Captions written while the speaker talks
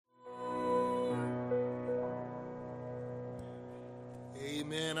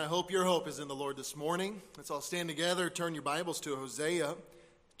Amen. I hope your hope is in the Lord this morning. Let's all stand together. Turn your Bibles to Hosea,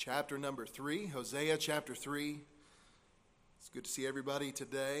 chapter number 3. Hosea, chapter 3. It's good to see everybody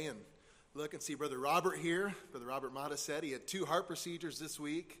today. And look and see Brother Robert here. Brother Robert Mata said he had 2 heart procedures this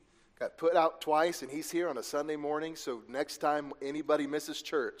week. Got put out twice, and he's here on a Sunday morning. So next time anybody misses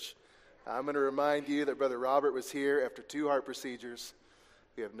church, I'm going to remind you that Brother Robert was here after 2 heart procedures.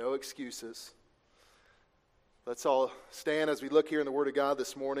 We have no excuses. Let's all stand as we look here in the Word of God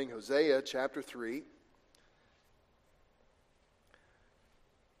this morning. Hosea chapter 3. It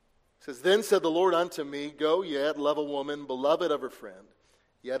says, Then said the Lord unto me, Go yet, love a woman, beloved of her friend,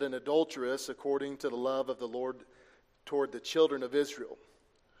 yet an adulteress, according to the love of the Lord toward the children of Israel,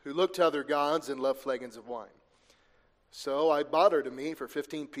 who look to other gods and love flagons of wine. So I bought her to me for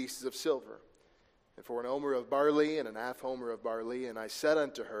 15 pieces of silver, and for an omer of barley and an half homer of barley. And I said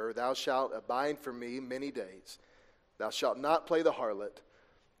unto her, Thou shalt abide for me many days. Thou shalt not play the harlot,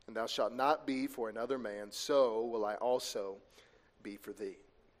 and thou shalt not be for another man. So will I also be for thee.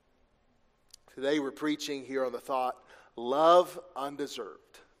 Today we're preaching here on the thought, love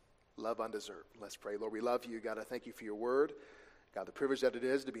undeserved. Love undeserved. Let's pray. Lord, we love you. God, I thank you for your word. God, the privilege that it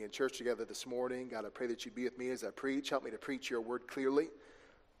is to be in church together this morning. God, I pray that you be with me as I preach. Help me to preach your word clearly.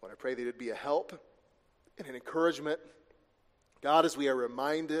 Lord, I pray that it be a help and an encouragement. God, as we are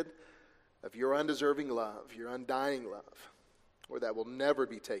reminded of your undeserving love, your undying love, Lord, that will never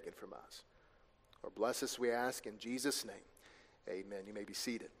be taken from us. Lord, bless us, we ask, in Jesus' name. Amen. You may be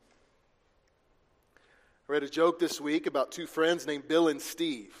seated. I read a joke this week about 2 friends named Bill and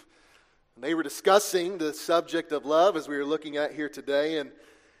Steve. And they were discussing the subject of love as we were looking at here today.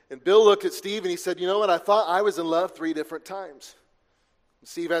 And Bill looked at Steve and he said, You know what? I thought I was in love 3 different times.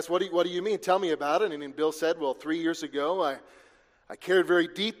 Steve asked, what do you mean? Tell me about it. And then Bill said, well, 3 years ago, I cared very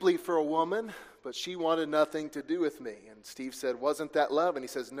deeply for a woman, but she wanted nothing to do with me. And Steve said, wasn't that love? And he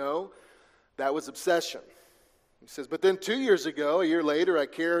says, no, that was obsession. He says, but then 2 years ago, a year later, I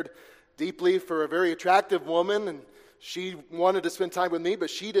cared deeply for a very attractive woman, and she wanted to spend time with me, but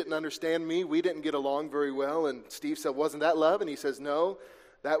she didn't understand me. We didn't get along very well. And Steve said, wasn't that love? And he says, no,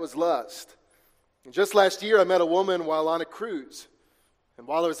 that was lust. And just last year, I met a woman while on a cruise. And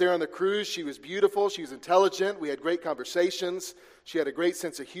while I was there on the cruise, she was beautiful, she was intelligent, we had great conversations, she had a great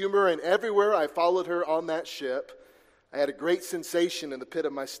sense of humor, and everywhere I followed her on that ship, I had a great sensation in the pit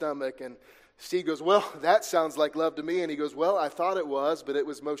of my stomach. And Steve goes, well, that sounds like love to me. And he goes, well, I thought it was, but it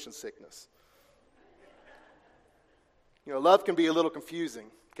was motion sickness. You know, love can be a little confusing,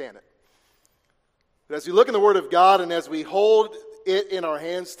 can't it? But as we look in the Word of God and as we hold it in our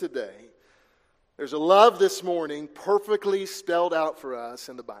hands today, there's a love this morning perfectly spelled out for us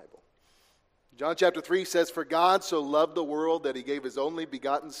in the Bible. John chapter 3 says, For God so loved the world that he gave his only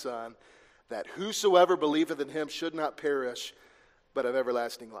begotten Son, that whosoever believeth in him should not perish, but have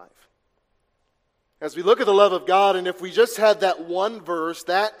everlasting life. As we look at the love of God, and if we just had that one verse,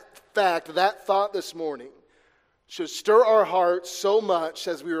 that fact, that thought this morning, should stir our hearts so much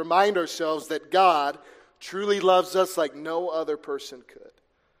as we remind ourselves that God truly loves us like no other person could.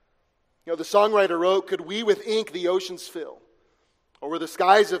 You know, the songwriter wrote, Could we with ink the oceans fill? Or were the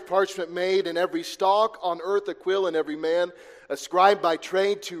skies of parchment made, and every stalk on earth a quill, and every man a scribe by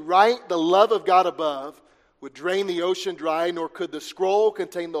trade, to write the love of God above would drain the ocean dry, nor could the scroll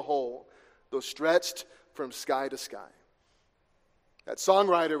contain the whole, though stretched from sky to sky. That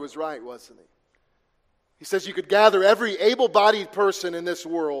songwriter was right, wasn't he? He says you could gather every able-bodied person in this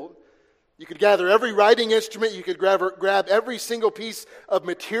world. You could gather every writing instrument, you could grab every single piece of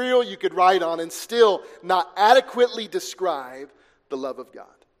material you could write on, and still not adequately describe the love of God.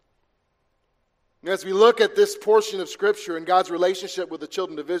 And as we look at this portion of Scripture and God's relationship with the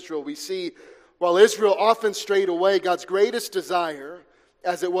children of Israel, we see while Israel often strayed away, God's greatest desire,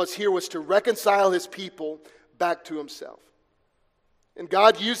 as it was here, was to reconcile his people back to himself. And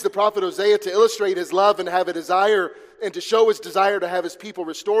God used the prophet Hosea to illustrate his love and have a desire and to show his desire to have his people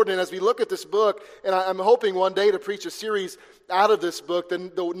restored. And as we look at this book, and I'm hoping one day to preach a series out of this book,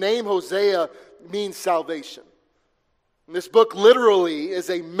 the name Hosea means salvation. And this book literally is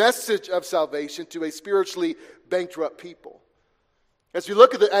a message of salvation to a spiritually bankrupt people. As we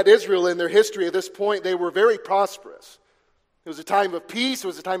look at Israel in their history at this point, they were very prosperous. It was a time of peace. It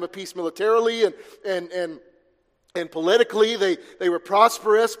was a time of peace militarily and politically. They were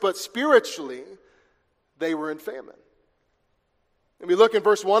prosperous, but spiritually they were in famine. And we look in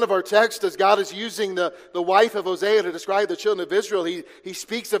verse 1 of our text as God is using the wife of Hosea to describe the children of Israel. He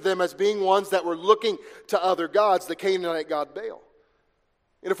speaks of them as being ones that were looking to other gods, the Canaanite god Baal.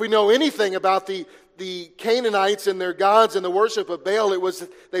 And if we know anything about the Canaanites and their gods and the worship of Baal, it was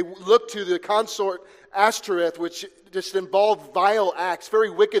they looked to the consort Ashtoreth, which just involved vile acts. Very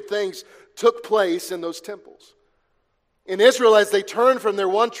wicked things took place in those temples. In Israel, as they turned from their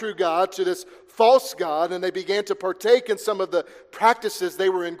one true God to this false god, and they began to partake in some of the practices, they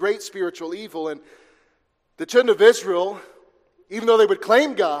were in great spiritual evil. And the children of Israel, even though they would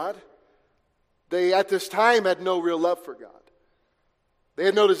claim God, they at this time had no real love for God. They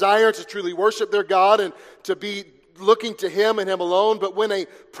had no desire to truly worship their God and to be looking to Him and Him alone. But when a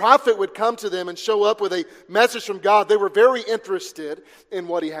prophet would come to them and show up with a message from God, they were very interested in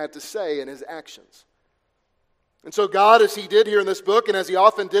what he had to say and his actions. And so God, as He did here in this book, and as He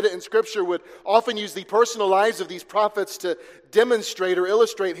often did it in Scripture, would often use the personal lives of these prophets to demonstrate or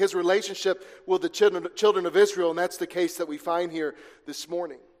illustrate His relationship with the children of Israel. And that's the case that we find here this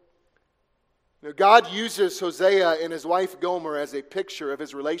morning. Now, God uses Hosea and his wife Gomer as a picture of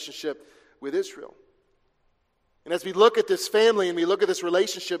His relationship with Israel. And as we look at this family and we look at this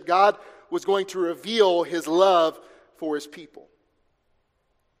relationship, God was going to reveal His love for His people.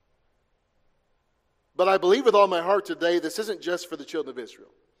 But I believe with all my heart today, this isn't just for the children of Israel.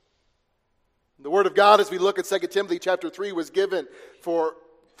 The Word of God, as we look at 2 Timothy chapter 3, was given for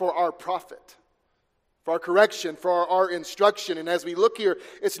our profit, for our correction, for our instruction. And as we look here,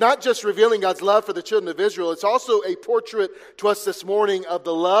 it's not just revealing God's love for the children of Israel. It's also a portrait to us this morning of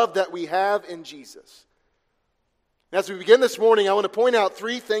the love that we have in Jesus. As we begin this morning, I want to point out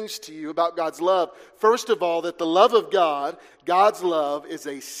three things to you about God's love. First of all, that the love of God, God's love, is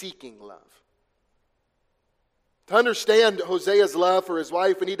a seeking love. To understand Hosea's love for his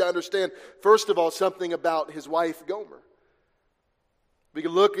wife, we need to understand, first of all, something about his wife Gomer. We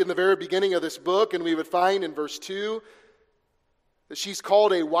can look in the very beginning of this book, and we would find in verse 2 that she's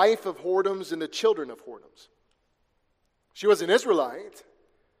called a wife of whoredoms and the children of whoredoms. She was an Israelite,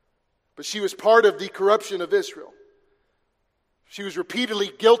 but she was part of the corruption of Israel. She was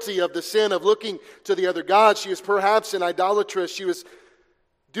repeatedly guilty of the sin of looking to the other gods. She was perhaps an idolatress. She was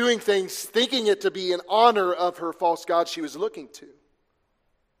doing things, thinking it to be in honor of her false god she was looking to.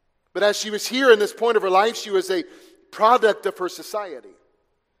 But as she was here in this point of her life, she was a product of her society.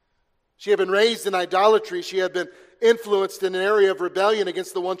 She had been raised in idolatry. She had been influenced in an area of rebellion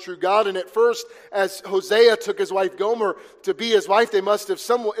against the one true God. And at first, as Hosea took his wife Gomer to be his wife, it must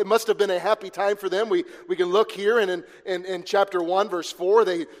have been a happy time for them. We can look here, and in chapter 1, verse 4,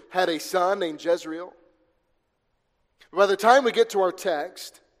 they had a son named Jezreel. By the time we get to our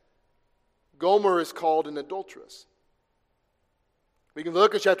text, Gomer is called an adulteress. We can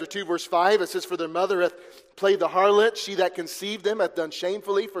look at chapter 2, verse 5. It says, "For their mother hath played the harlot. She that conceived them hath done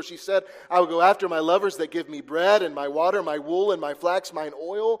shamefully. For she said, I will go after my lovers that give me bread and my water, my wool and my flax, mine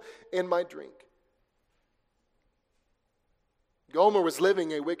oil and my drink." Gomer was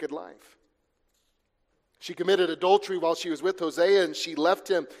living a wicked life. She committed adultery while she was with Hosea, and she left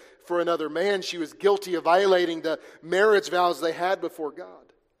him for another man. She was guilty of violating the marriage vows they had before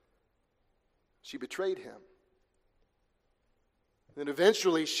God. She betrayed him. And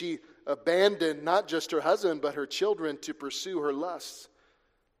eventually she abandoned not just her husband, but her children to pursue her lusts.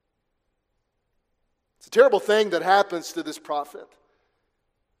 It's a terrible thing that happens to this prophet.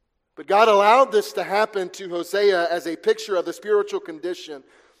 But God allowed this to happen to Hosea as a picture of the spiritual condition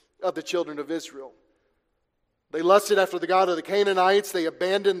of the children of Israel. They lusted after the god of the Canaanites. They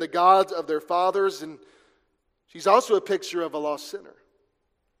abandoned the gods of their fathers. And she's also a picture of a lost sinner.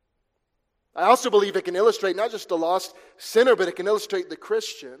 I also believe it can illustrate not just a lost sinner, but it can illustrate the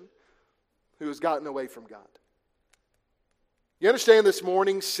Christian who has gotten away from God. You understand this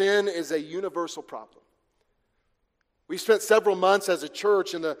morning, sin is a universal problem. We spent several months as a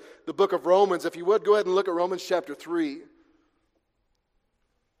church in the book of Romans. If you would, go ahead and look at Romans chapter 3.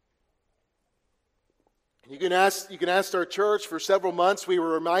 You can ask our church. For several months, we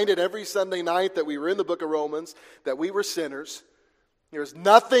were reminded every Sunday night that we were in the book of Romans, that we were sinners. There's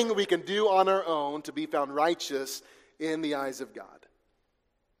nothing we can do on our own to be found righteous in the eyes of God.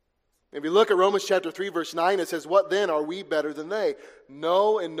 If you look at Romans chapter 3, verse 9, it says, "What then, are we better than they?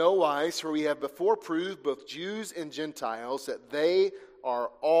 No, in no wise, for we have before proved, both Jews and Gentiles, that they are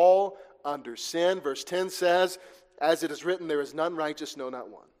all under sin." Verse 10 says, "As it is written, there is none righteous, no, not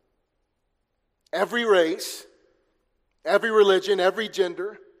one." Every race, every religion, every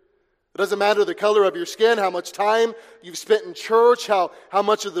gender, it doesn't matter the color of your skin, how much time you've spent in church, how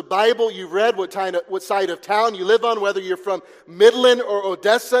much of the Bible you've read, what side of town you live on, whether you're from Midland or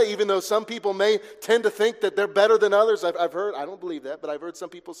Odessa, even though some people may tend to think that they're better than others. I've heard, I don't believe that, but I've heard some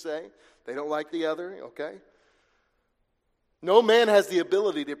people say they don't like the other, okay? No man has the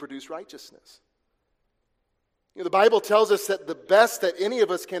ability to produce righteousness. The Bible tells us that the best that any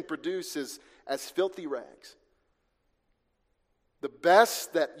of us can produce is as filthy rags. The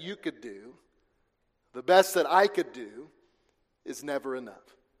best that you could do, the best that I could do, is never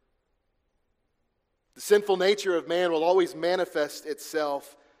enough. The sinful nature of man will always manifest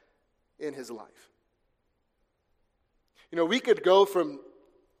itself in his life. We could go from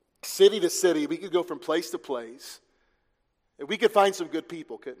city to city, we could go from place to place, and we could find some good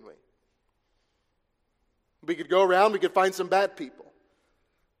people, couldn't we? We could go around, we could find some bad people.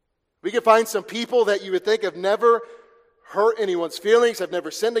 We could find some people that you would think have never hurt anyone's feelings, have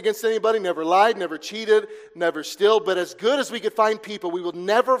never sinned against anybody, never lied, never cheated, never stole. But as good as we could find people, we will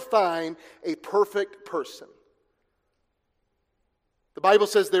never find a perfect person. The Bible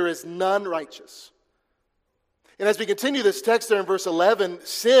says there is none righteous. And as we continue this text there in verse 11,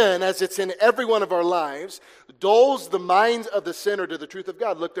 sin, as it's in every one of our lives, dulls the minds of the sinner to the truth of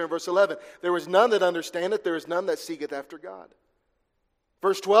God. Look there in verse 11. There is none that understandeth, there is none that seeketh after God.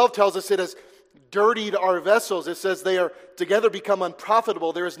 Verse 12 tells us it has dirtied our vessels. It says they are together become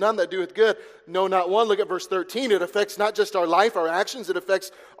unprofitable. There is none that doeth good, no, not one. Look at verse 13. It affects not just our life, our actions, it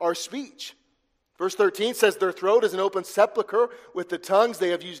affects our speech. Verse 13 says, their throat is an open sepulchre. With the tongues they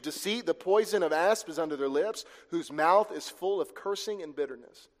have used deceit. The poison of asp is under their lips, whose mouth is full of cursing and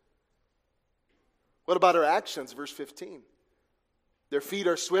bitterness. What about our actions? Verse 15. Their feet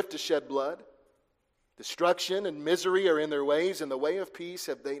are swift to shed blood. Destruction and misery are in their ways, and the way of peace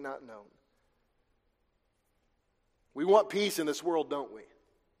have they not known. We want peace in this world, don't we?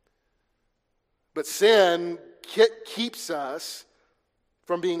 But sin keeps us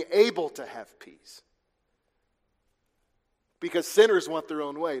from being able to have peace. Because sinners want their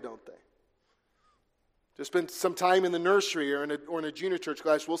own way, don't they? Just spend some time in the nursery or in a junior church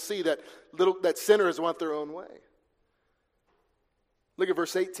class, we'll see that sinners want their own way. Look at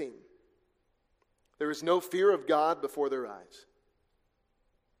verse 18. There is no fear of God before their eyes.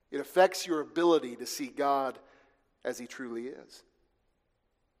 It affects your ability to see God as He truly is.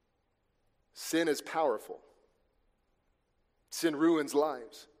 Sin is powerful. Sin ruins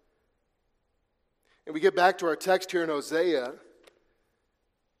lives. And we get back to our text here in Hosea.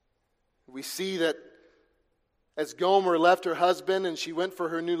 We see that as Gomer left her husband and she went for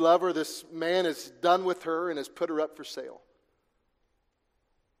her new lover, this man is done with her and has put her up for sale.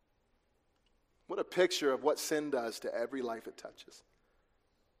 What a picture of what sin does to every life it touches.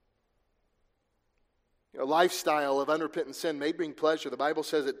 A lifestyle of unrepentant sin may bring pleasure. The Bible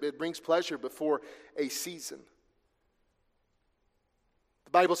says it brings pleasure before a season.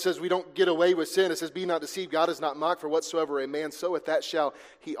 The Bible says we don't get away with sin. It says, be not deceived, God is not mocked, for whatsoever a man soweth, that shall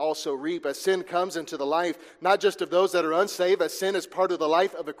he also reap. As sin comes into the life, not just of those that are unsaved, as sin is part of the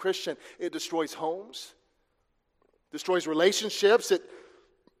life of a Christian, it destroys homes, destroys relationships, it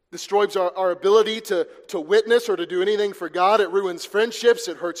destroys our ability to witness or to do anything for God. It ruins friendships,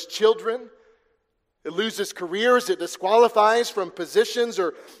 it hurts children. It loses careers, it disqualifies from positions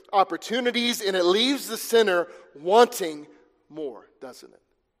or opportunities, and it leaves the sinner wanting more, doesn't it?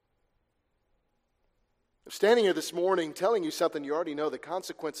 I'm standing here this morning telling you something you already know. The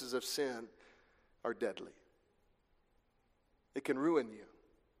consequences of sin are deadly. It can ruin you.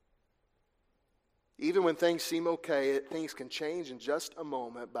 Even when things seem okay, things can change in just a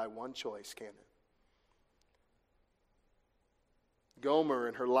moment by one choice, can't it? Gomer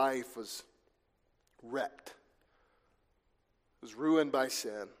in her life was wrecked. Was ruined by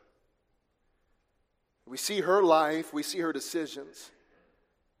sin. We see her life, we see her decisions,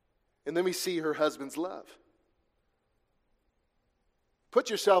 and then we see her husband's love.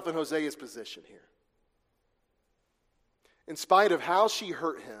 Put yourself in Hosea's position here. In spite of how she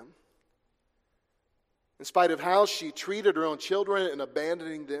hurt him, in spite of how she treated her own children and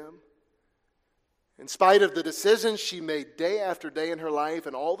abandoning them, in spite of the decisions she made day after day in her life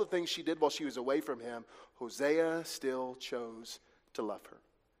and all the things she did while she was away from him, Hosea still chose to love her.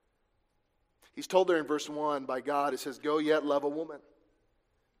 He's told her in verse 1 by God, it says, go yet love a woman.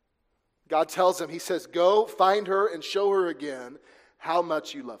 God tells him, he says, go find her and show her again how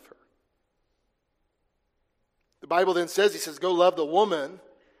much you love her. The Bible then says, he says, go love the woman,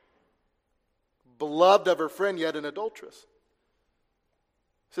 beloved of her friend, yet an adulteress.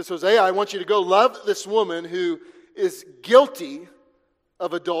 He says, Hosea, I want you to go love this woman who is guilty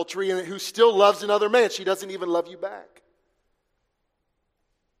of adultery and who still loves another man. She doesn't even love you back.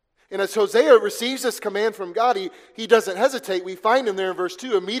 And as Hosea receives this command from God, he doesn't hesitate. We find him there in verse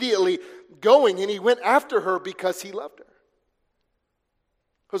 2, immediately going, and he went after her because he loved her.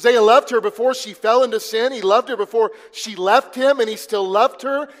 Hosea loved her before she fell into sin. He loved her before she left him, and he still loved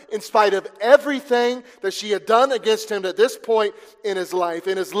her in spite of everything that she had done against him at this point in his life.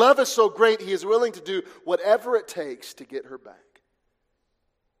 And his love is so great, he is willing to do whatever it takes to get her back.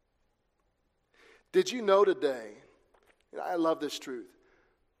 Did you know today, and I love this truth,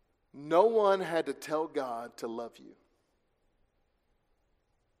 no one had to tell God to love you.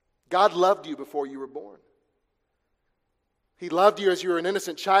 God loved you before you were born. He loved you as you were an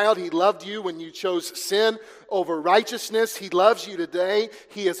innocent child. He loved you when you chose sin over righteousness. He loves you today.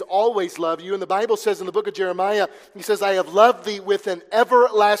 He has always loved you. And the Bible says in the book of Jeremiah, he says, I have loved thee with an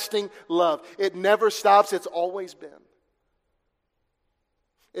everlasting love. It never stops. It's always been.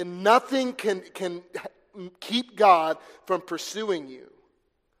 And nothing can keep God from pursuing you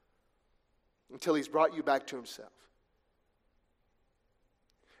until he's brought you back to himself.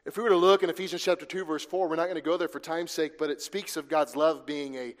 If we were to look in Ephesians chapter 2, verse 4, we're not going to go there for time's sake, but it speaks of God's love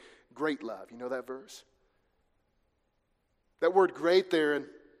being a great love. You know that verse? That word great there, and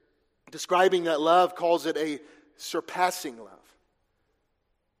describing that love, calls it a surpassing love.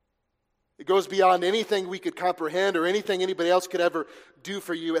 It goes beyond anything we could comprehend or anything anybody else could ever do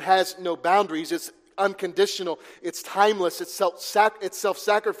for you. It has no boundaries. It's unconditional. It's timeless. It's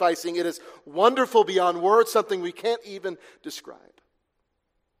self-sacrificing. It is wonderful beyond words, something we can't even describe.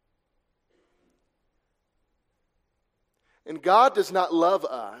 And God does not love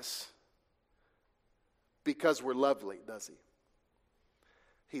us because we're lovely, does he?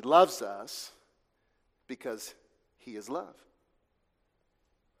 He loves us because he is love.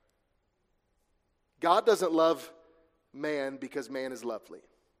 God doesn't love man because man is lovely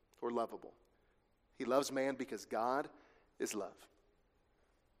or lovable. He loves man because God is love.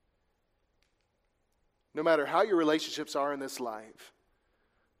 No matter how your relationships are in this life,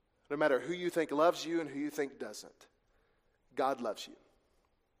 no matter who you think loves you and who you think doesn't, God loves you.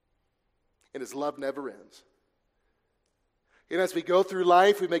 And his love never ends. And as we go through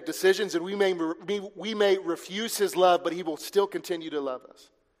life, we make decisions, and we may refuse his love, but he will still continue to love us.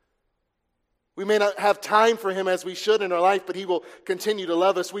 We may not have time for him as we should in our life, but he will continue to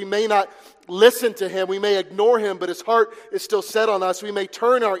love us. We may not listen to him. We may ignore him, but his heart is still set on us. We may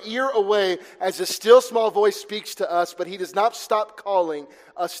turn our ear away as a still small voice speaks to us, but he does not stop calling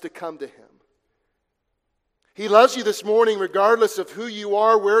us to come to him. He loves you this morning regardless of who you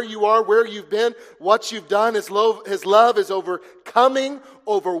are, where you've been, what you've done. His love is overcoming,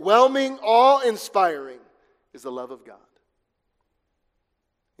 overwhelming, awe-inspiring is the love of God.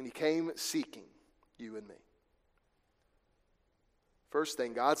 And he came seeking you and me. First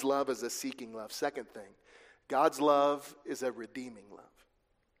thing, God's love is a seeking love. Second thing, God's love is a redeeming love.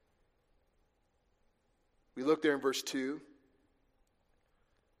 We look there in verse 2.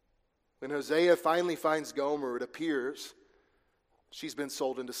 When Hosea finally finds Gomer, it appears she's been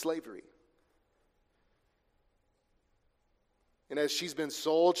sold into slavery. And as she's been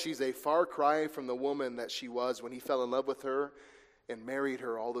sold, she's a far cry from the woman that she was when he fell in love with her and married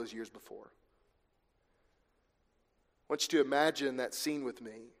her all those years before. I want you to imagine that scene with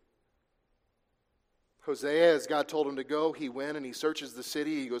me. Hosea, as God told him to go, he went and he searches the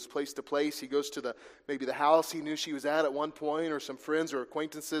city. He goes place to place. He goes to maybe the house he knew she was at one point, or some friends or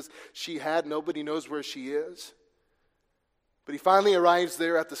acquaintances she had. Nobody knows where she is. But he finally arrives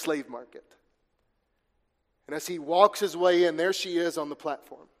there at the slave market. And as he walks his way in, there she is on the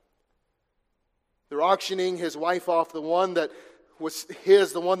platform. They're auctioning his wife off, the one that was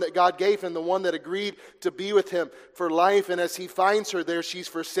his, the one that God gave him, the one that agreed to be with him for life. And as he finds her there, she's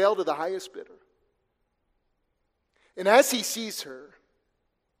for sale to the highest bidder. And as he sees her,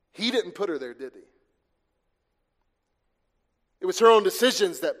 he didn't put her there, did he? It was her own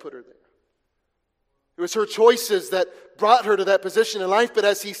decisions that put her there. It was her choices that brought her to that position in life. But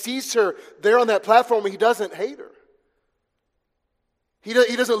as he sees her there on that platform, he doesn't hate her. He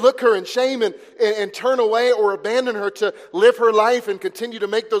doesn't look her in shame and turn away or abandon her to live her life and continue to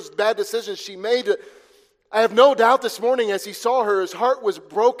make those bad decisions she made. I have no doubt this morning as he saw her, his heart was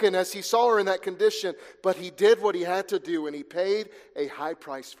broken as he saw her in that condition. But he did what he had to do, and he paid a high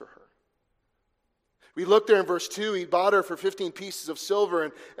price for her. We look there in verse 2, he bought her for 15 pieces of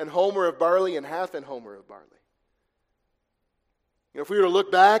silver and homer of barley and half an homer of barley. You know, if we were to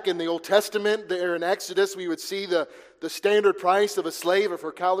look back in the Old Testament, there in Exodus, we would see the standard price of a slave of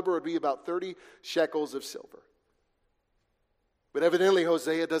her caliber would be about 30 shekels of silver. But evidently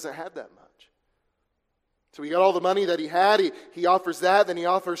Hosea doesn't have that much. So he got all the money that he had. He offers that. Then he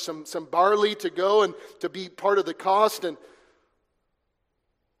offers some barley to go and to be part of the cost. And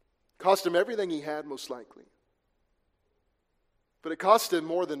cost him everything he had, most likely. But it cost him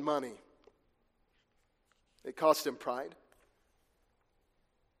more than money. It cost him pride.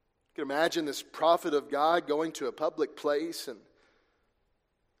 You can imagine this prophet of God going to a public place and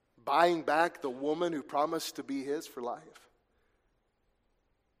buying back the woman who promised to be his for life.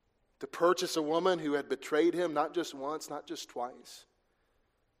 To purchase a woman who had betrayed him not just once, not just twice,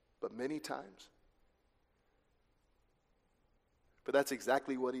 but many times. But that's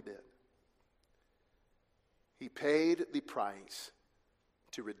exactly what he did. He paid the price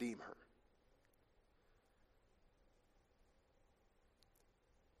to redeem her.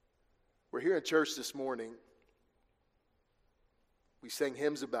 We're here in church this morning. We sang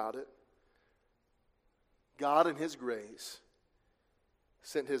hymns about it. God in His grace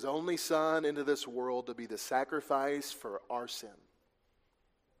sent His only Son into this world to be the sacrifice for our sin.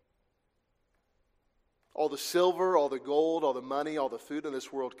 All the silver, all the gold, all the money, all the food in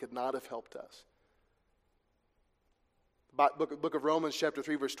this world could not have helped us. Book of Romans chapter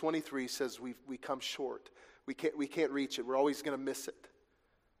 3 verse 23 says we come short. We can't reach it. We're always going to miss it.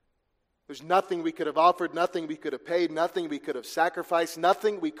 There's nothing we could have offered, nothing we could have paid, nothing we could have sacrificed,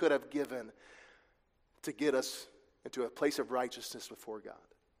 nothing we could have given to get us into a place of righteousness before God.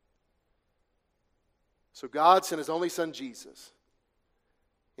 So God sent His only Son Jesus.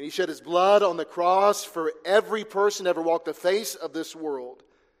 And He shed His blood on the cross for every person ever walked the face of this world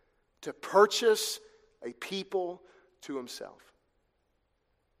to purchase a people to Himself.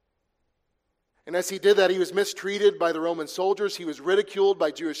 And as He did that, He was mistreated by the Roman soldiers. He was ridiculed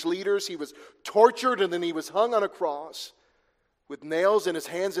by Jewish leaders. He was tortured, and then He was hung on a cross with nails in His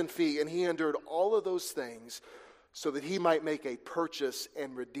hands and feet. And He endured all of those things so that He might make a purchase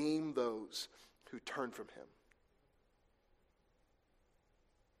and redeem those who turn from Him.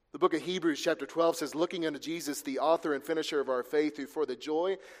 The book of Hebrews chapter 12 says, looking unto Jesus, the author and finisher of our faith, who for the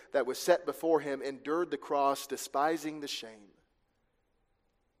joy that was set before Him endured the cross, despising the shame.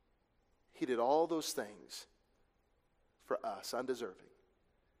 He did all those things for us, undeserving.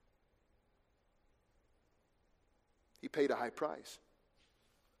 He paid a high price.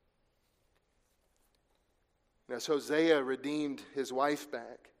 And as Hosea redeemed his wife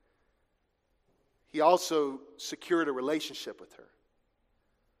back, he also secured a relationship with her.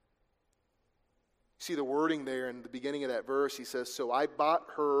 See the wording there in the beginning of that verse. He says, so I bought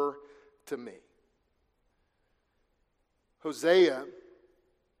her to me. Hosea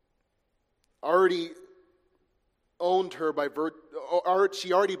already owned her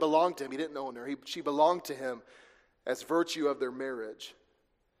she already belonged to him. He didn't own her. She belonged to him as virtue of their marriage.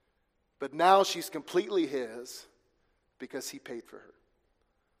 But now she's completely his because he paid for her.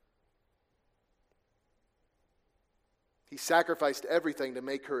 He sacrificed everything to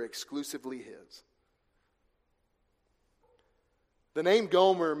make her exclusively his. The name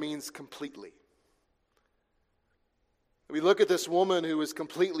Gomer means completely. We look at this woman who was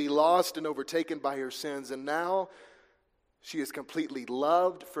completely lost and overtaken by her sins, and now she is completely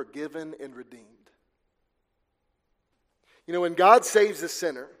loved, forgiven, and redeemed. You know, when God saves a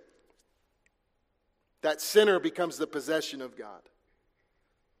sinner, that sinner becomes the possession of God.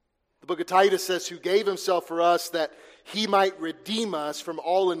 The book of Titus says, who gave Himself for us that He might redeem us from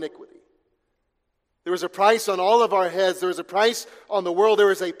all iniquity. There was a price on all of our heads. There was a price on the world. There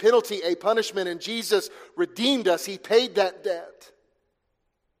was a penalty, a punishment, and Jesus redeemed us. He paid that debt.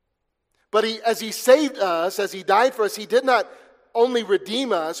 But as He saved us, as He died for us, He did not only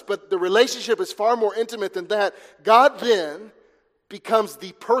redeem us, but the relationship is far more intimate than that. God then becomes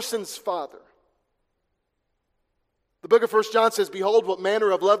the person's Father. The book of 1 John says, behold, what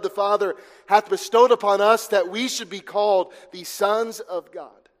manner of love the Father hath bestowed upon us, that we should be called the sons of God.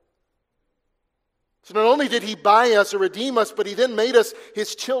 So not only did He buy us or redeem us, but He then made us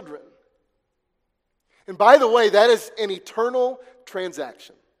His children. And by the way, that is an eternal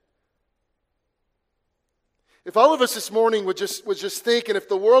transaction. If all of us this morning would just think, and if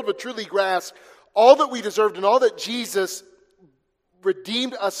the world would truly grasp all that we deserved and all that Jesus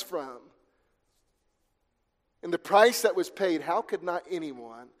redeemed us from, and the price that was paid, how could not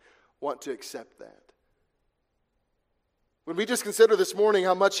anyone want to accept that? When we just consider this morning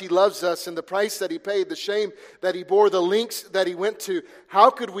how much He loves us and the price that He paid, the shame that He bore, the lengths that He went to,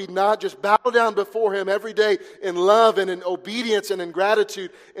 how could we not just bow down before Him every day in love and in obedience and in gratitude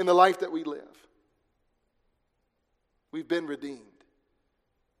in the life that we live? We've been redeemed.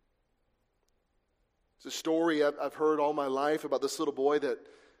 It's a story I've heard all my life about this little boy that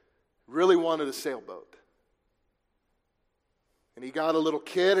really wanted a sailboat. And he got a little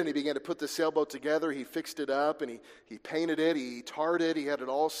kit and he began to put the sailboat together. He fixed it up and he painted it. He tarred it. He had it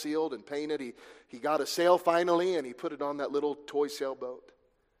all sealed and painted. He got a sail finally and he put it on that little toy sailboat.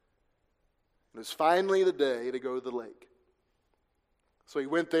 It was finally the day to go to the lake. So he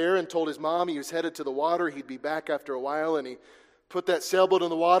went there and told his mom he was headed to the water. He'd be back after a while, and he put that sailboat in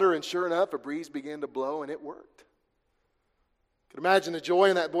the water, and sure enough, a breeze began to blow, and it worked. You can imagine the joy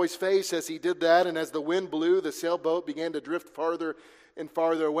in that boy's face as he did that, and as the wind blew, the sailboat began to drift farther and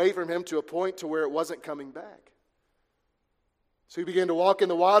farther away from him to a point to where it wasn't coming back. So he began to walk in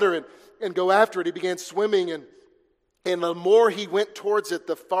the water and go after it. He began swimming, and the more he went towards it,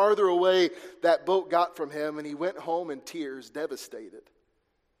 the farther away that boat got from him, and he went home in tears, devastated.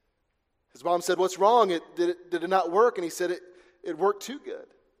 His mom said, "What's wrong? Did it not work?" And he said, it worked too good.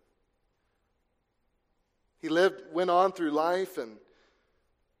 He went on through life, and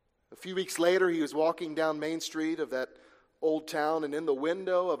a few weeks later, he was walking down Main Street of that old town, and in the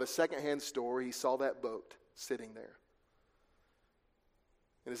window of a secondhand store, he saw that boat sitting there.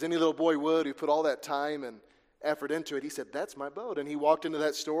 And as any little boy would, who put all that time and effort into it, he said, "That's my boat." And he walked into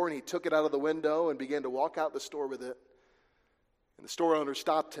that store, and he took it out of the window and began to walk out the store with it. And the store owner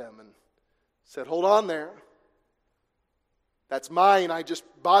stopped him and said, "Hold on there. That's mine. I just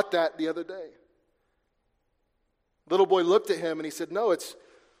bought that the other day." Little boy looked at him and he said, "No, it's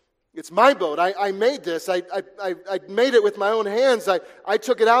my boat. I made this. I made it with my own hands. I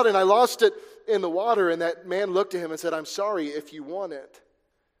took it out and I lost it in the water." And that man looked at him and said, "I'm sorry, if you want it,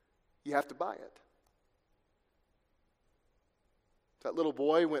 you have to buy it." That little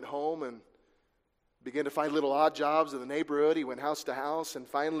boy went home and began to find little odd jobs in the neighborhood. He went house to house and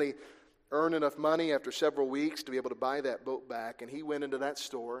finally earned enough money after several weeks to be able to buy that boat back. And he went into that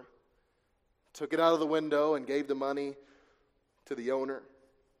store, took it out of the window, and gave the money to the owner.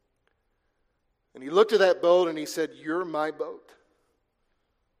 And he looked at that boat and he said, "You're my boat."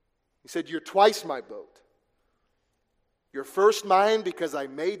 He said, "You're twice my boat. You're first mine because I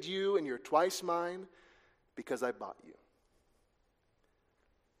made you, and you're twice mine because I bought you."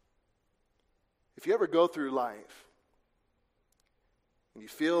 If you ever go through life and you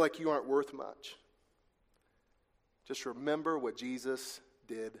feel like you aren't worth much, just remember what Jesus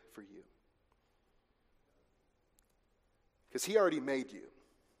did for you. Because he already made you.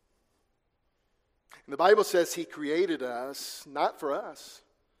 And the Bible says he created us not for us.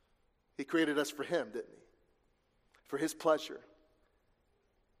 He created us for him, didn't he? For his pleasure.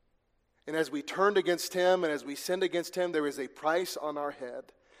 And as we turned against him and as we sinned against him, there is a price on our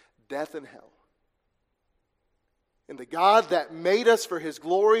head, death and hell. And the God that made us for his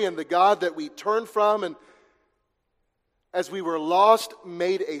glory and the God that we turned from, and as we were lost,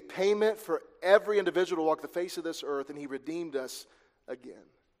 made a payment for every individual to walk the face of this earth, and he redeemed us again.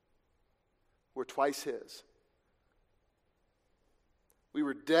 We're twice his. We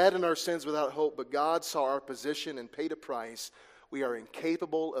were dead in our sins without hope, but God saw our position and paid a price we are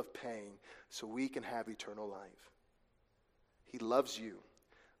incapable of paying so we can have eternal life. He loves you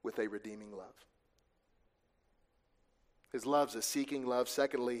with a redeeming love. His love's a seeking love.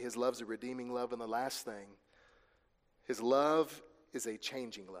 Secondly, his love's a redeeming love. And the last thing, his love is a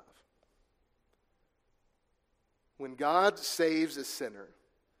changing love. When God saves a sinner,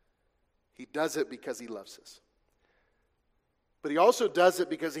 he does it because he loves us. But he also does it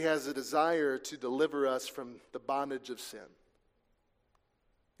because he has a desire to deliver us from the bondage of sin.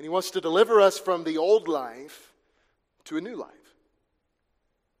 And he wants to deliver us from the old life to a new life.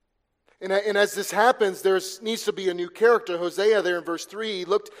 And as this happens, there needs to be a new character. Hosea there in verse 3, he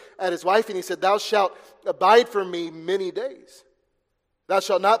looked at his wife and he said, "Thou shalt abide for me many days. Thou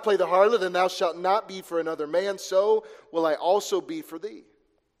shalt not play the harlot, and thou shalt not be for another man. So will I also be for thee."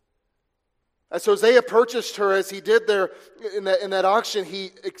 As Hosea purchased her, as he did there in that auction,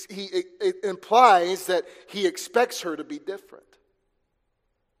 he implies that he expects her to be different.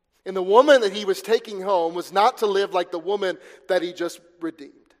 And the woman that he was taking home was not to live like the woman that he just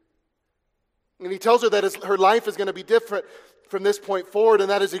redeemed. And he tells her that her life is going to be different from this point forward,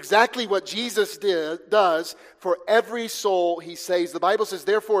 and that is exactly what Jesus does for every soul he saves. The Bible says,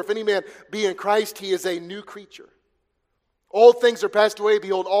 "Therefore, if any man be in Christ, he is a new creature. Old things are passed away,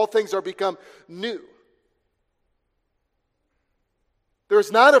 behold, all things are become new." There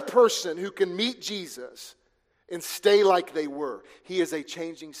is not a person who can meet Jesus and stay like they were. He is a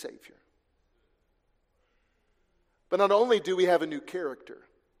changing Savior. But not only do we have a new character,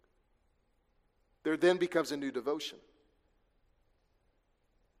 there then becomes a new devotion.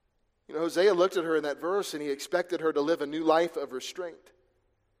 You know, Hosea looked at her in that verse and he expected her to live a new life of restraint.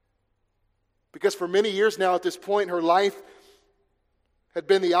 Because for many years now at this point, her life had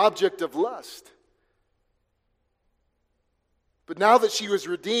been the object of lust. But now that she was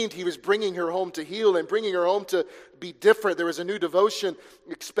redeemed, he was bringing her home to heal and bringing her home to be different. There was a new devotion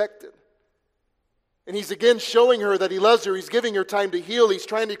expected. And he's again showing her that he loves her. He's giving her time to heal. He's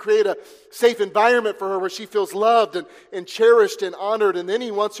trying to create a safe environment for her where she feels loved and cherished and honored. And then he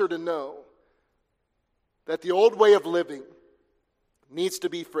wants her to know that the old way of living needs to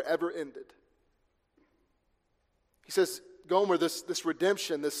be forever ended. He says, Gomer, this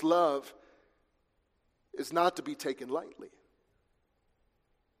redemption, this love is not to be taken lightly.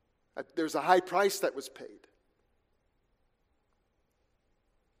 There's a high price that was paid.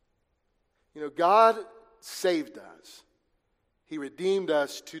 You know, God saved us. He redeemed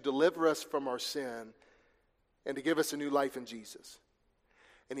us to deliver us from our sin and to give us a new life in Jesus.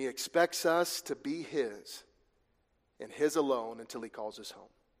 And He expects us to be His and His alone until He calls us home.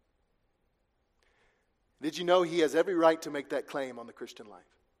 Did you know He has every right to make that claim on the Christian life?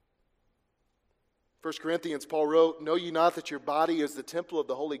 1 Corinthians, Paul wrote, "Know ye not that your body is the temple of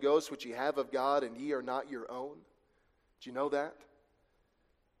the Holy Ghost, which ye have of God, and ye are not your own?" Do you know that?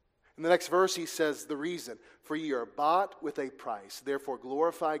 In the next verse he says the reason, "For ye are bought with a price, therefore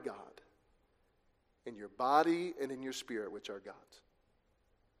glorify God in your body and in your spirit, which are God's."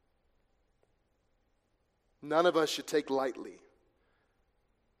 None of us should take lightly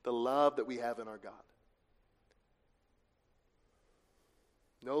the love that we have in our God.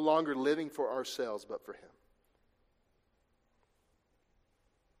 No longer living for ourselves, but for Him.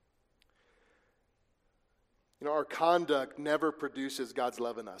 You know, our conduct never produces God's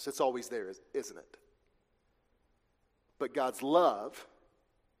love in us. It's always there, isn't it? But God's love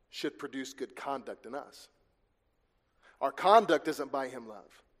should produce good conduct in us. Our conduct doesn't buy Him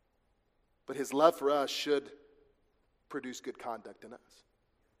love, but His love for us should produce good conduct in us.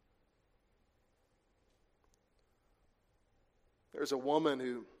 There's a woman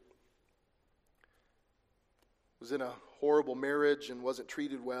who was in a horrible marriage and wasn't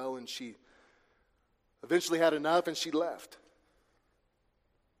treated well, and she eventually had enough and she left.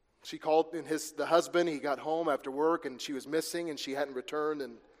 She called the husband, he got home after work and she was missing and she hadn't returned,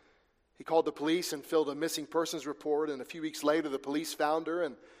 and he called the police and filled a missing persons report, and a few weeks later the police found her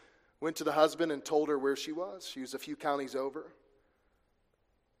and went to the husband and told her where she was. She was a few counties over.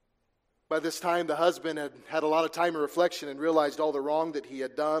 By this time, the husband had had a lot of time of reflection and realized all the wrong that he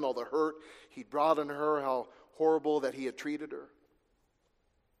had done, all the hurt he'd brought on her, how horrible that he had treated her.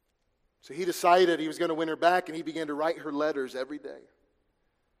 So he decided he was going to win her back, and he began to write her letters every day.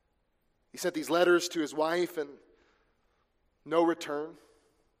 He sent these letters to his wife, and no return.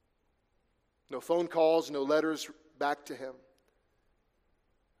 No phone calls, no letters back to him.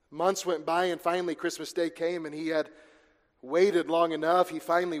 Months went by, and finally Christmas Day came, and he had waited long enough. He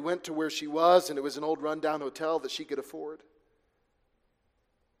finally went to where she was, and it was an old rundown hotel that she could afford.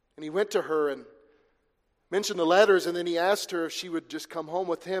 And he went to her and mentioned the letters, and then he asked her if she would just come home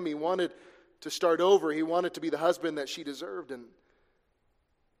with him. He wanted to start over. He wanted to be the husband that she deserved, and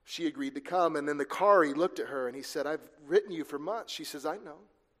she agreed to come. And in the car, he looked at her, and he said, "I've written you for months." She says, "I know."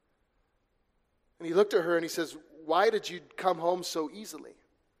 And he looked at her, and he says, "Why did you come home so easily?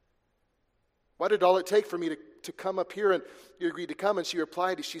 Why did all it take for me to come up here and you agreed to come?" And she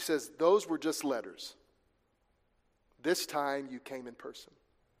replied, she says, "Those were just letters. This time you came in person."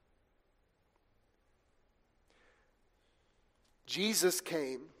 Jesus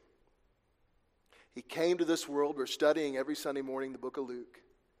came. He came to this world. We're studying every Sunday morning the book of Luke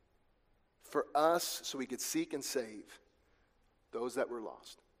for us so He could seek and save those that were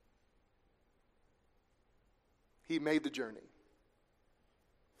lost. He made the journey.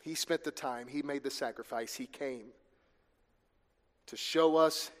 He spent the time. He made the sacrifice. He came to show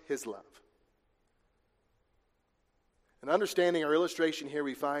us His love. And understanding our illustration here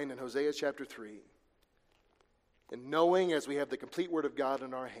we find in Hosea chapter 3. And knowing as we have the complete Word of God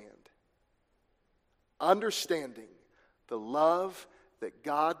in our hand, understanding the love that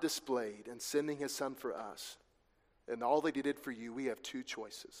God displayed in sending His Son for us and all that He did for you, we have two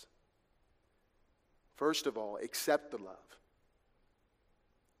choices. First of all, accept the love.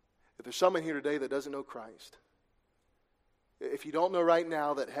 If there's someone here today that doesn't know Christ, if you don't know right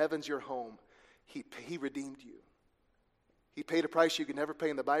now that heaven's your home, He redeemed you. He paid a price you could never pay.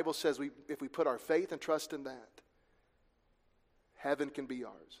 And the Bible says if we put our faith and trust in that, heaven can be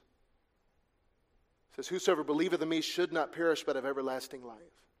ours. It says, "Whosoever believeth in me should not perish but have everlasting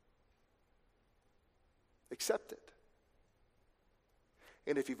life." Accept it.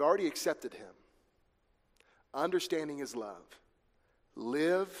 And if you've already accepted Him, understanding His love,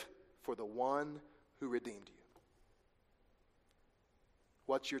 live for the one who redeemed you.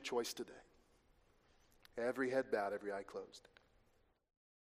 What's your choice today? Every head bowed, every eye closed.